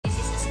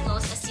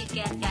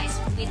get, guys,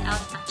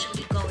 without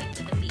actually going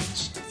to the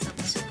beach. So,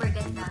 super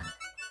ganda.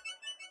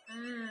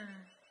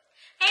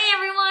 Hey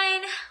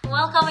everyone!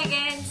 Welcome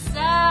again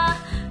sa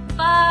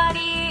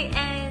Body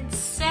and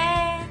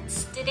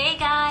Sense. Today,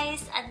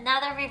 guys,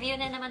 another review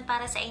na naman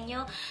para sa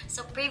inyo.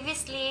 So,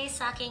 previously,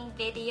 sa aking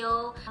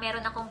video,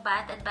 meron akong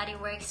Bath and Body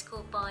Works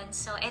coupon.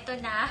 So, eto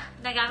na.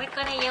 Nagamit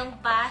ko na yung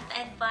Bath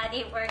and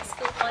Body Works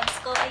coupons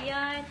ko.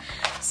 Ayan.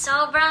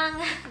 Sobrang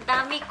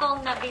dami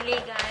kong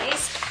nabili,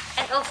 guys.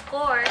 And of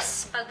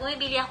course, pag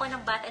bumibili ako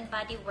ng Bath and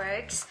Body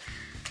Works,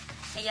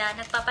 ayan,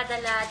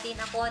 nagpapadala din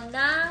ako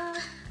ng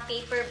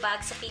paper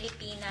bag sa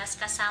Pilipinas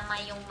kasama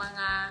yung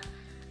mga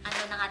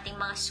ng ating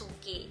mga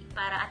suki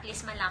para at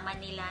least malaman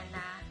nila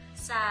na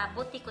sa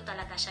buti ko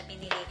talaga siya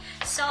binili.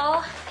 So,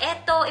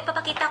 eto,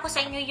 ipapakita ko sa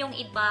inyo yung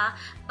iba,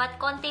 but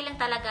konti lang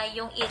talaga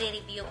yung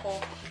i-review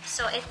ko.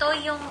 So, ito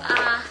yung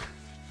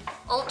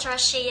Ultra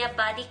Shea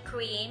Body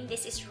Cream.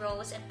 This is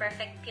Rose and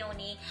Perfect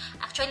Peony.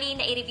 Actually,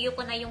 na-review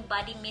ko na yung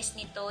body mist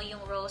nito,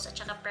 yung Rose at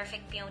saka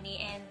Perfect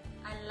Peony, and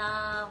I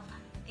love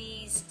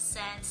these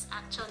scents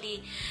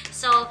actually.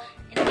 So,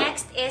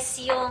 next is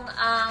yung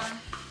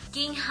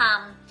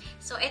gingham.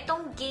 So,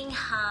 itong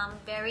gingham,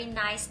 very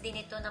nice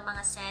din ito ng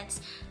mga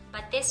scents.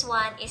 But this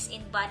one is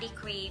in body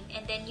cream.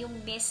 And then,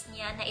 yung mist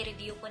niya,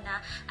 na-review ko na.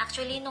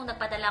 Actually, nung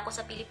nagpadala ko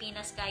sa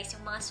Pilipinas, guys,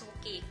 yung mga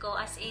suki ko,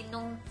 as in,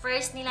 nung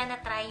first nila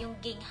na-try yung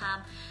gingham,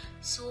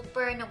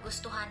 super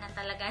nagustuhan na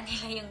talaga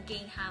nila yung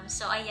gingham.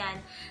 So, ayan,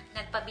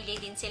 nagpabili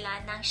din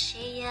sila ng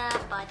Shea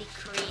Body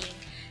Cream.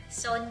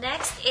 So,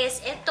 next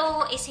is,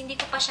 ito is hindi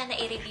ko pa siya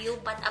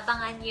na-review, but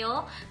abangan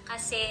nyo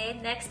kasi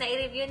next na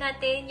i-review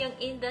natin yung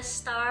In the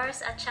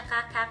Stars at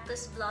saka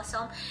Cactus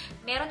Blossom.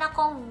 Meron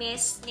akong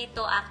mist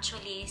nito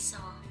actually. So,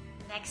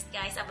 next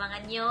guys,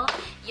 abangan nyo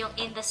yung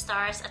In the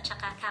Stars at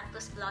saka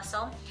Cactus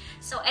Blossom.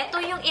 So,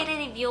 ito yung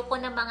i-review ko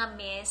ng mga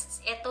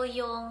mists. Ito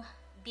yung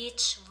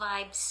beach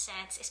vibe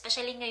scents.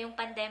 Especially ngayong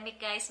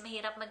pandemic, guys,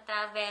 mahirap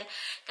mag-travel.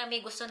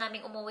 Kami gusto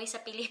naming umuwi sa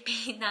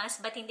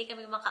Pilipinas, but hindi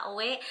kami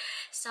makauwi.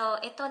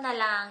 So, ito na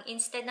lang.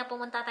 Instead na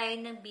pumunta tayo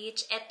ng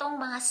beach, etong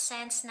mga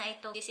scents na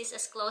ito, this is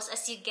as close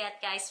as you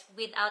get, guys,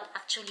 without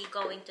actually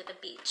going to the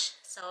beach.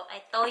 So,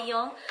 ito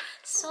yung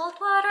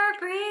Saltwater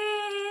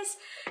Breeze.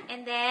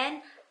 And then,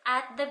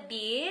 at the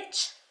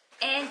beach,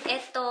 and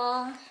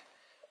itong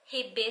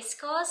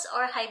Hibiscus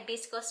or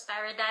Hibiscus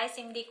Paradise.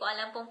 Hindi ko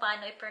alam kung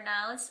paano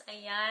i-pronounce.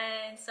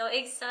 Ayan. So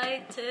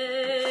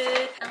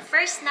excited! Ang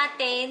first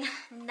natin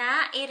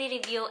na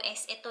i-review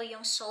is ito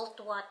yung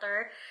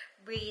Saltwater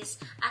Breeze.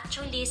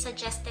 Actually,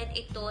 suggested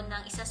ito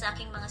ng isa sa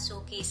aking mga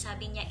suki.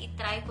 Sabi niya,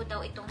 itry ko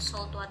daw itong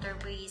Saltwater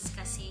Breeze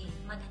kasi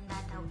maganda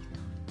daw ito.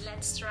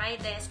 Let's try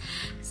this.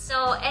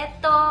 So,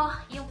 ito,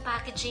 yung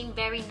packaging,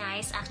 very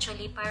nice.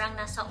 Actually, parang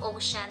nasa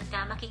ocean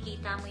ka.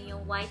 Makikita mo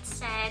yung white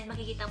sand,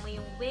 makikita mo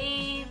yung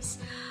waves.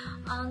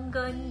 Ang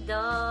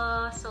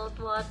ganda!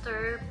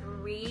 Saltwater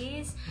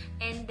Breeze.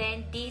 And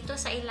then, dito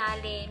sa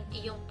ilalim,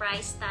 yung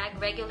price tag,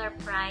 regular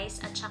price,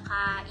 at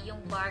saka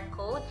yung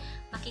barcode.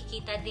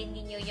 Makikita din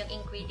ninyo yung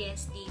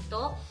ingredients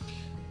dito.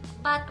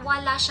 But,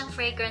 wala siyang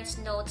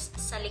fragrance notes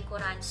sa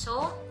likuran.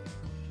 So,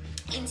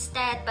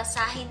 instead,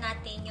 basahin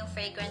natin yung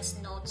fragrance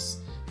notes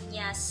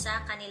niya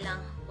sa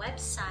kanilang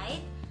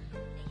website.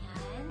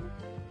 Ayan.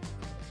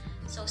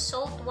 So,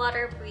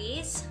 Saltwater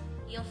Breeze.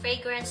 Yung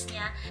fragrance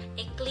niya,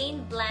 a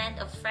clean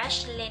blend of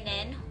fresh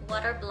linen,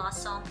 water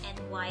blossom, and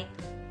white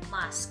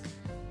musk.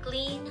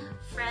 Clean,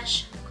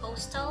 fresh,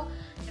 coastal.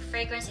 The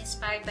fragrance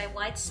inspired by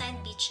white sand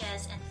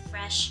beaches and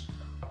fresh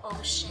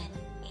ocean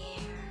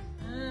air.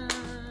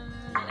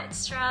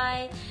 Let's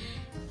try.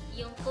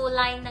 Yung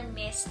kulay ng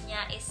mist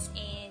niya is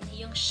in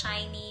yung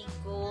shiny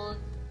gold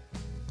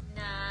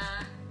na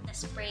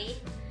spray.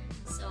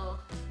 So,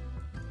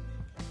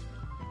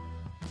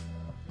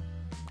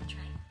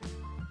 try.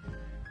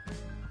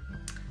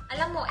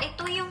 Alam mo,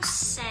 ito yung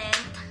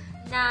scent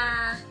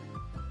na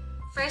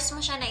first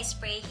mo siya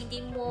na-spray,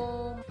 hindi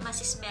mo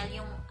masismell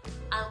yung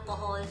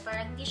alcohol.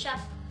 Parang hindi siya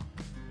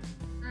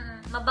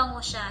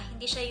mabango siya.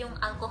 Hindi siya yung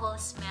alcohol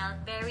smell.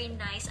 Very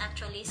nice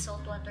actually,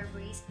 Saltwater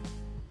Breeze.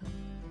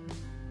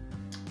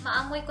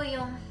 Maamoy ko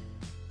yung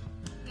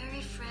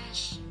very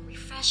fresh,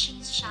 refreshing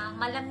siya,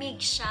 malamig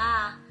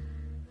siya.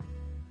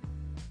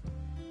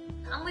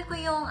 Naamoy ko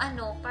yung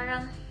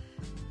parang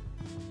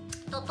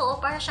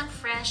totoo, parang siyang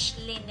fresh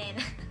linen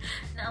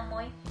na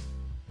amoy.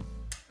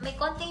 May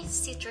konting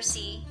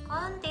citrusy,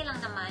 konti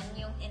lang naman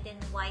yung, and then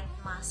white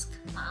musk.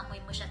 Maamoy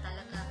mo siya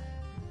talaga.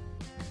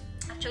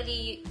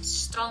 Actually,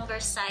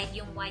 stronger side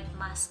yung white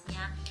musk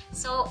niya.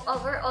 So,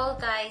 overall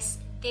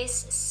guys,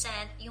 this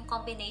scent, yung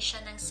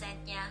combination ng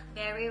scent niya,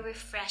 very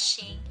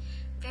refreshing,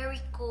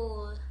 very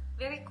cool.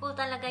 Very cool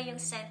talaga yung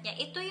scent niya.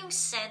 Ito yung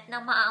scent na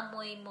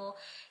maaamoy mo,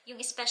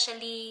 yung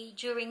especially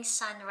during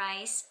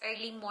sunrise,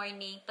 early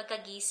morning,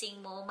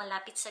 pagkagising mo,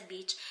 malapit sa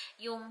beach,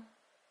 yung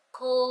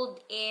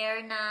cold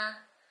air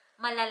na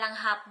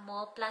malalanghap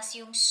mo, plus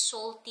yung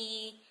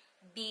salty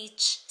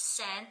beach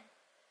scent.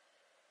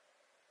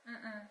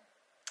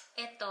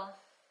 Ito.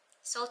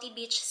 Salty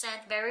beach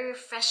scent, very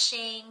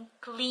refreshing,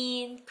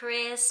 clean,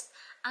 crisp.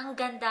 Ang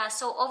ganda.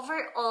 So,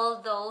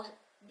 overall though,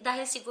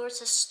 dahil siguro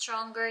sa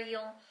stronger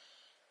yung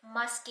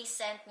musky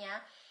scent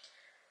niya,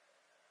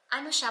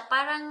 ano siya,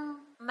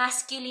 parang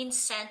masculine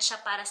scent siya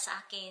para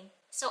sa akin.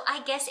 So,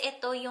 I guess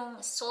ito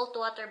yung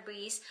Saltwater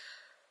Breeze.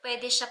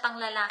 Pwede siya pang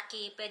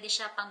lalaki, pwede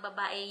siya pang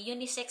babae.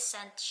 Unisex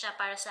scent siya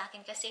para sa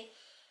akin kasi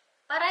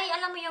parang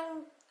alam mo yung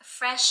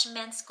fresh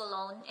men's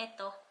cologne.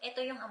 Ito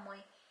yung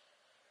amoy.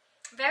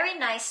 Very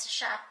nice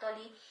siya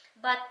actually.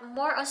 But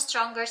more on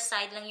stronger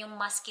side lang yung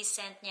musky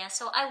scent niya.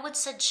 So, I would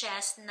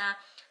suggest na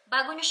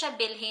bago nyo siya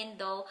bilhin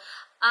though,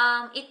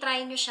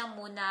 i-try nyo siya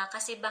muna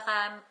kasi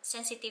baka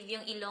sensitive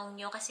yung ilong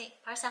nyo. Kasi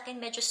para sa akin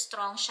medyo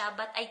strong siya.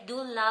 But I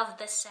do love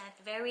the scent.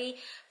 Very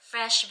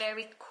fresh,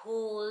 very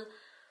cool.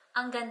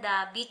 Ang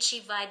ganda.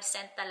 Beachy vibe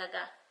scent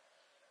talaga.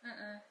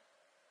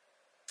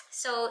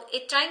 So,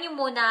 i-try nyo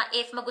muna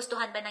if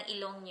magustuhan ba ng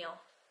ilong nyo.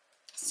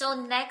 So,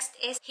 next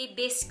is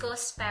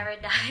Hibiscus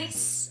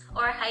Paradise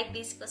or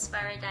Hibiscus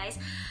Paradise.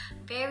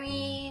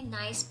 Very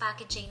nice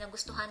packaging.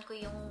 Nagustuhan ko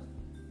yung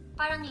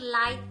parang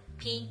light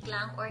pink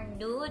lang or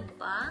nude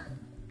ba?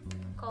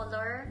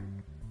 Color.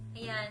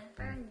 Ayan,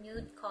 parang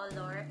nude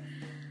color.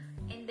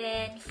 And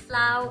then,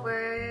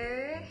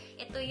 flower.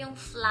 Ito yung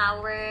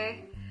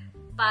flower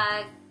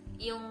pag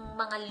yung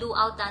mga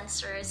luau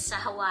dancers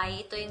sa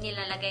Hawaii, ito yung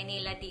nilalagay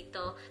nila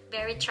dito.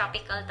 Very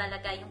tropical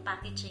talaga yung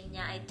packaging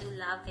niya. I do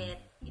love it.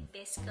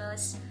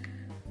 Hibiscus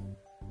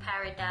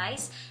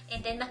Paradise. And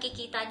then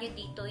makikita nyo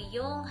dito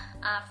yung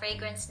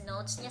fragrance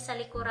notes niya sa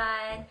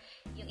likuran,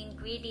 yung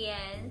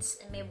ingredients,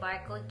 may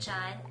barcode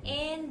dyan,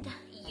 and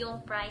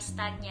yung price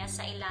tag niya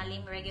sa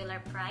ilalim,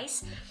 regular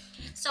price.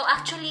 So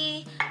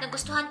actually,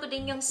 nagustuhan ko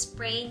din yung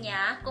spray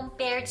niya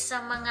compared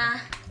sa mga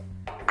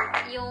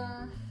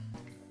yung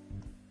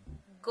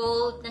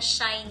gold na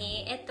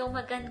shiny. Ito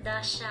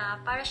maganda siya.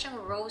 Para siyang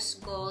rose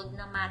gold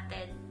na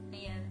matted.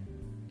 Ayan.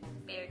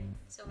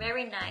 So,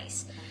 very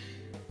nice.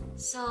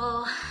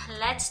 So,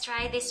 let's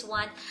try this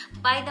one.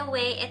 By the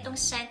way, itong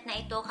scent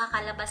na ito,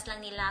 kakalabas lang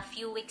nila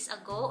few weeks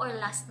ago or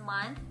last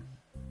month.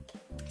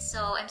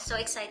 So, I'm so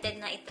excited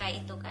na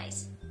i-try ito,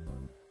 guys.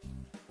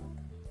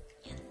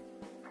 Ayan.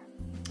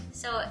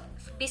 So,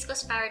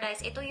 Hibiscus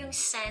Paradise, ito yung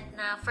scent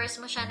na first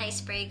mo siya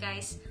na-spray,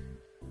 guys.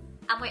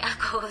 Amoy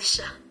alcohol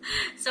siya.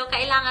 So,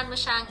 kailangan mo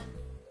siyang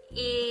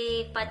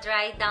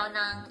ipa-dry down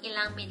ng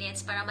ilang minutes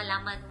para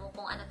malaman mo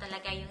kung ano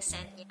talaga yung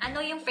scent niya.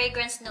 Ano yung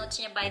fragrance notes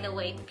niya, by the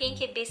way?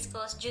 Pink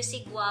hibiscus,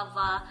 juicy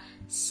guava,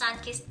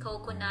 sun-kissed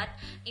coconut.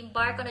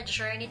 Embark on a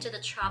journey to the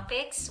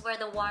tropics where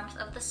the warmth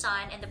of the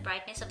sun and the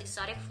brightness of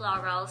exotic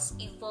florals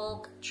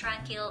evoke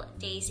tranquil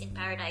days in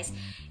paradise.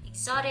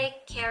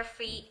 Exotic,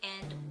 carefree,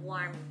 and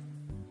warm.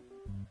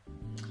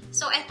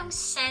 So, etong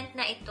scent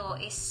na ito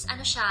is,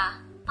 ano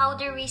siya,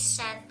 powdery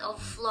scent of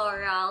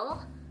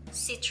floral,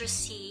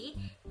 citrusy,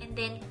 and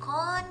then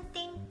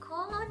konting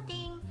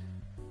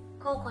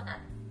coconut.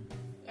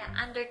 Yeah,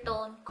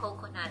 undertone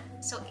coconut.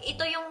 So,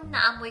 ito yung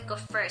naamoy ko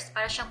first.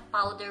 Para siyang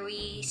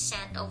powdery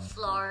scent of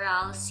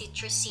floral,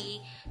 citrusy,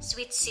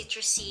 sweet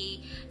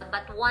citrusy.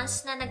 But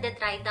once na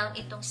nagda-dry down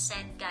itong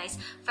scent, guys,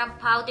 from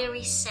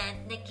powdery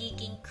scent,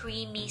 nagiging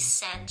creamy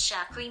scent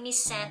siya. Creamy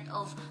scent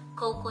of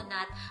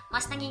coconut.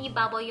 Mas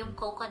nangingibabaw yung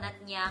coconut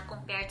niya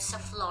compared sa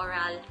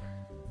floral.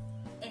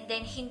 And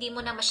then, hindi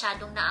mo na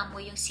masyadong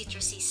naamoy yung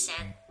citrusy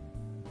scent.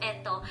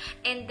 Eto.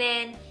 And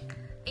then,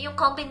 yung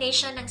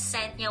combination ng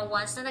scent niya,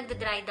 once na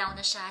nagda-dry down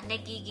na siya,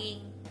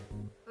 nagiging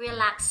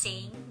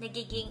relaxing,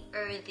 nagiging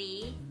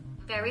earthy,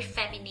 very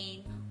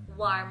feminine,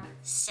 warm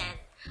scent.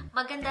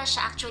 Maganda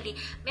siya actually.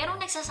 Merong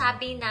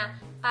nagsasabi na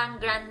pang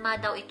grandma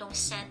daw itong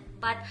scent,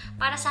 but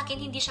para sa akin,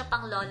 hindi siya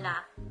pang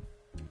lola.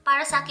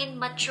 Para sa akin,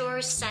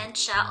 mature scent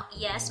siya.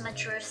 Yes,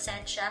 mature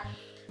scent siya,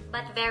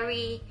 but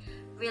very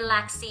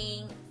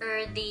relaxing,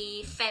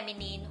 earthy,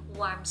 feminine,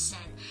 warm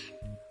scent.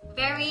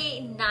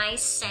 Very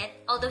nice scent,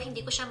 although hindi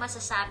ko siya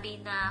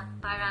masasabi na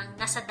parang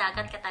nasa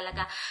dagat ka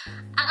talaga.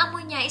 Ang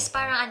amoy niya is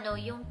parang ano,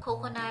 yung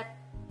coconut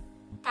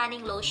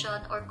tanning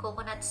lotion or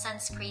coconut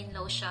sunscreen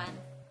lotion.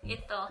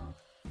 Ito.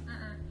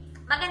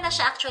 Maganda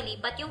siya actually,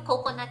 but yung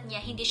coconut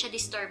niya, hindi siya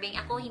disturbing.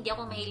 Hindi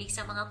ako mahilig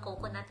sa mga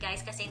coconut,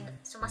 guys, kasi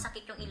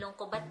sumasakit yung ilong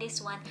ko. But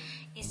this one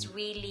is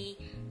really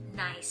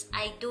nice.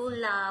 I do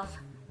love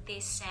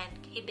this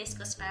scent,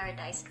 Hibiscus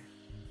Paradise.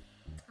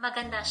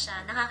 Maganda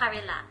siya,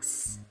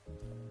 nakaka-relax.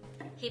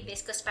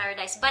 Hibiscus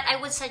Paradise. But I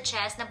would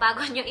suggest na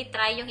bago nyo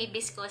i-try yung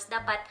hibiscus,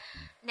 dapat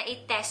na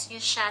i-test nyo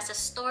siya sa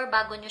store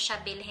bago nyo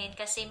siya bilhin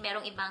kasi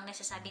merong ibang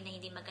nagsasabi na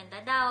hindi maganda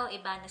daw,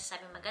 ibang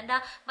nagsasabi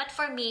maganda. But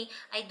for me,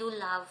 I do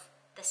love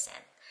the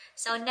scent.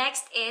 So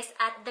next is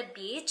At the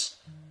Beach.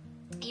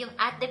 Yung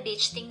At the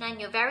Beach, tingnan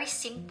nyo, very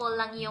simple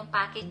lang yung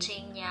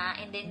packaging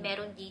niya, and then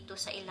meron dito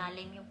sa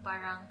ilalim yung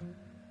parang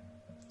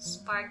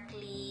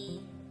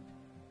sparkly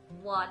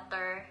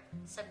water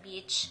sa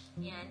beach.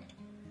 Yan.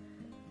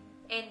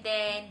 And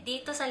then,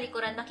 dito sa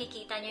likuran,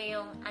 makikita nyo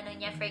yung ano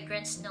niya,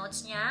 fragrance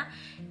notes niya,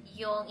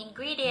 yung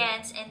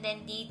ingredients, and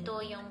then dito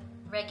yung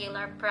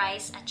regular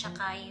price at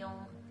saka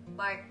yung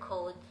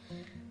barcode.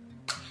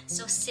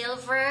 So,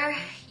 silver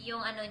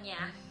yung ano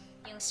niya,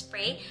 yung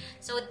spray.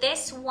 So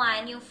this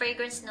one, yung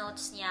fragrance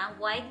notes niya,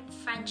 white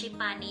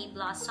frangipani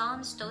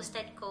blossoms,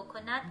 toasted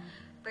coconut,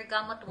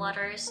 bergamot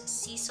waters,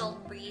 sea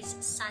salt breeze,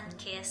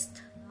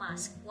 sun-kissed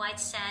musk, white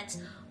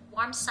sands,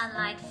 warm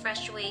sunlight,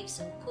 fresh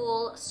waves,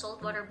 cool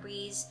saltwater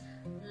breeze,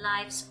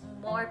 life's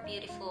more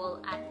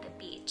beautiful at the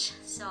beach.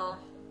 So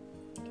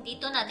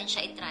dito natin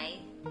siya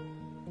i-try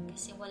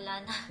kasi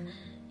wala na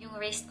yung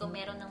wrist ko,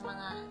 meron ng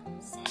mga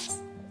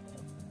scents.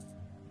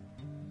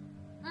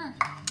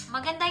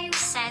 Maganda yung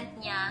scent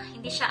niya.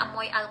 Hindi siya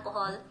amoy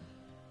alcohol.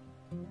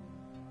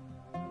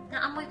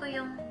 Naamoy ko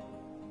yung...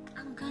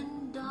 Ang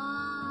ganda!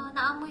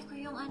 Naamoy ko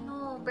yung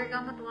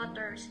bergamot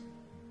waters.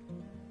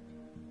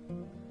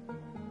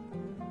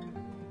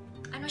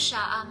 Ano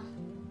siya?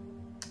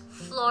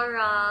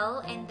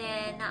 Floral. And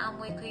then,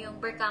 naamoy ko yung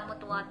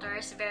bergamot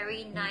waters.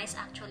 Very nice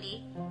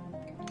actually.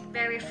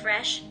 Very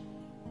fresh.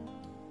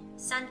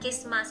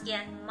 Sun-kissed musk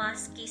yan.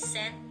 Musky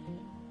scent.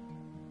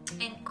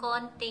 And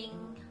konting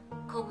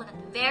coconut.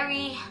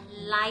 Very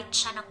light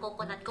siya na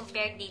coconut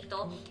compared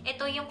dito.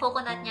 Ito yung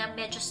coconut niya,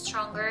 medyo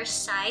stronger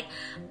side.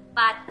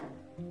 But,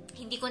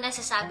 hindi ko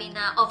nasasabi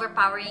na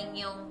overpowering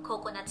yung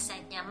coconut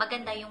scent niya.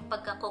 Maganda yung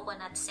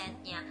pagka-coconut scent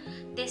niya.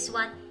 This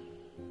one,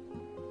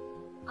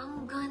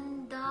 ang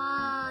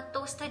ganda.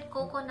 Toasted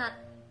coconut.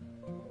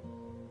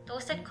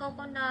 Toasted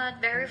coconut.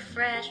 Very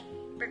fresh.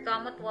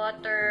 Bergamot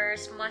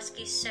waters.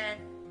 Musky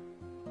scent.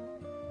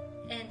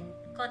 And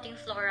konting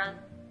floral.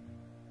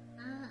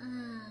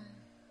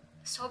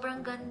 Sobrang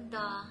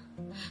ganda.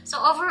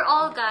 So,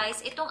 overall,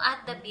 guys, itong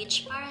At the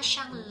Beach, para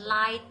siyang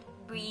light,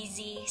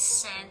 breezy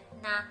scent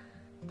na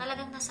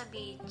talagang nasa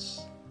beach.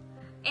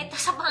 Ito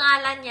sa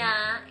pangalan niya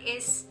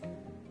is,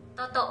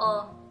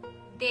 totoo,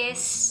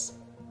 this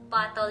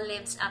bottle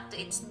lives up to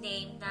its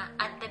name na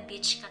At the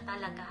Beach ka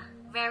talaga.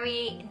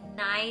 Very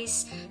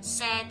nice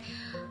scent.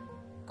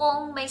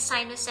 Kung may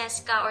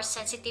sinuses ka or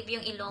sensitive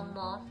yung ilong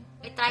mo,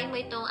 i-try mo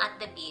itong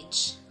At the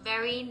Beach.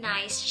 Very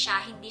nice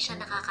siya. Hindi siya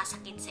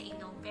nakakasakit sa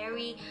ilong.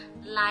 Very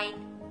light,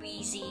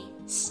 breezy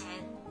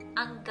scent.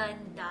 Ang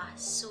ganda.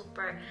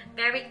 Super.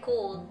 Very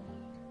cool.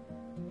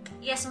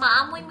 Yes,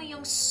 maamoy mo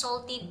yung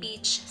salty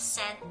beach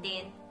scent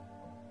din.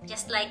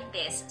 Just like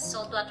this.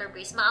 Saltwater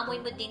breeze. Maamoy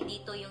mo din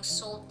dito yung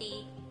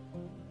salty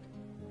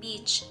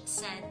beach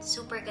scent.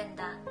 Super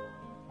ganda.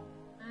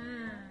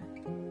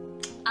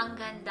 Ang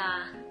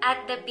ganda.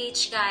 At the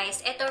Beach,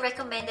 guys. Ito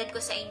recommended ko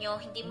sa inyo.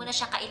 Hindi mo na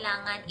siya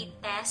kailangan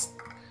i-test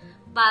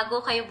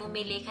bago kayo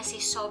bumili kasi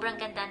sobrang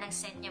ganda ng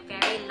scent niya.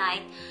 Very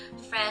light,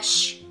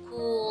 fresh,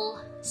 cool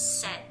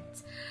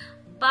scent.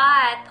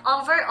 But,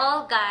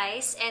 overall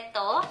guys,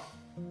 ito,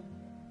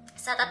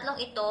 sa tatlong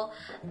ito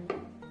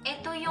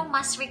yung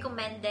mas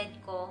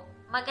recommended ko.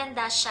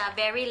 Maganda siya.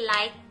 Very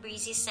light,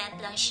 breezy scent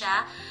lang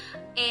siya.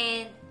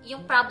 And,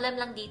 yung problem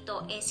lang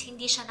dito is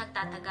hindi siya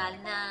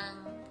nagtatagal ng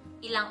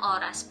ilang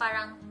oras.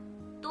 Parang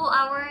 2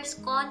 hours,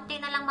 konti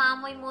na lang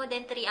maamoy mo,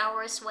 then 3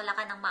 hours, wala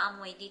ka nang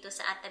maamoy dito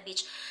sa At the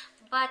Beach.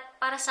 But,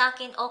 para sa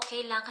akin,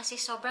 okay lang kasi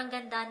sobrang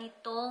ganda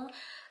nitong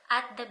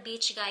At the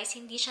Beach, guys.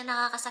 Hindi siya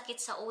nakakasakit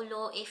sa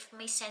ulo. If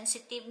may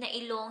sensitive na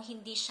ilong,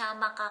 hindi siya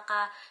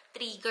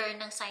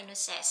makaka-trigger ng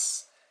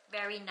sinuses.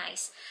 Very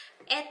nice.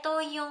 Ito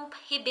yung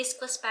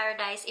Hibiscus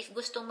Paradise. If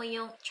gusto mo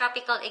yung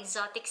tropical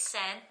exotic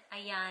scent,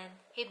 ayan,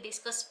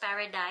 Hibiscus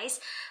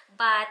Paradise.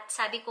 But,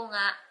 sabi ko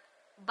nga,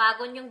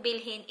 bago nyong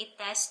bilhin,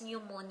 i-test nyo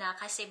muna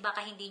kasi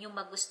baka hindi nyo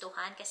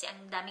magustuhan kasi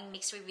ang daming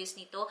mixed reviews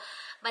nito.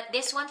 But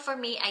this one for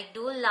me, I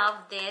do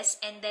love this,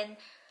 and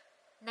then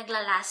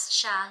naglalast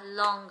siya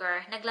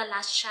longer.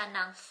 Naglalast siya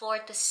ng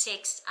 4 to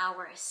 6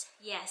 hours.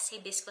 Yes,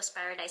 Hibiscus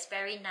Paradise.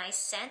 Very nice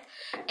scent.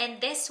 And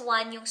this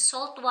one, yung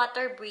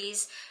Saltwater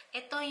Breeze,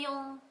 ito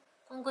yung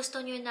kung gusto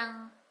nyo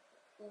ng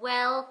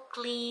well,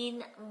 clean,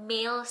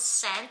 male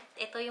scent.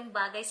 Ito yung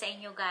bagay sa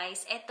inyo,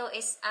 guys. Ito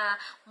is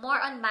more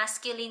on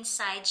masculine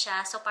side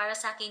siya. So, para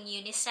sa akin,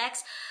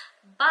 unisex.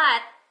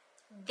 But,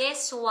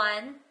 this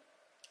one,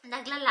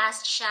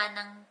 naglalast siya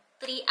ng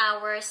 3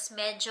 hours.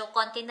 Medyo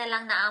konti na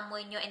lang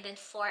naamoy nyo. And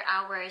then, 4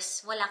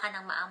 hours, wala ka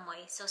nang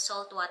maamoy. So,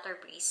 Saltwater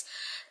Breeze.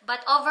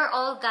 But,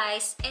 overall,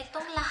 guys,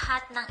 itong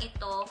lahat ng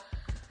ito,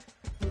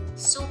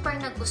 super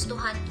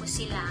nagustuhan ko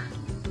sila.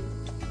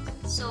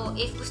 So,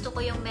 if gusto ko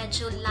yung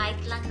medyo light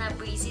lang na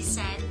breezy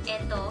scent,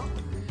 ito.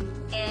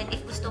 And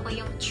if gusto ko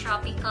yung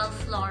tropical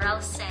floral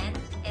scent,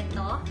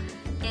 ito.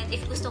 And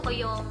if gusto ko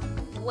yung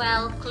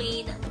well,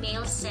 clean,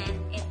 male scent,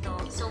 ito.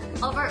 So,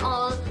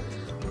 overall,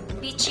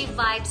 beachy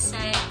vibe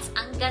scents.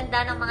 Ang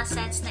ganda ng mga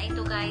scents na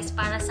ito, guys,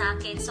 para sa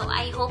akin. So,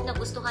 I hope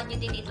nagustuhan nyo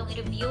din itong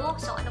review.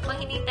 So, ano pang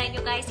hinintay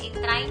nyo, guys?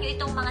 I-try nyo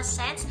itong mga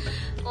scents.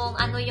 Kung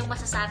ano yung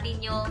masasabi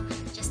nyo,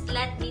 just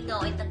let me know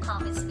in the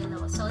comments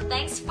below. So,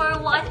 thanks for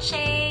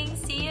watching.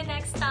 See you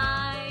next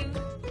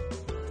time.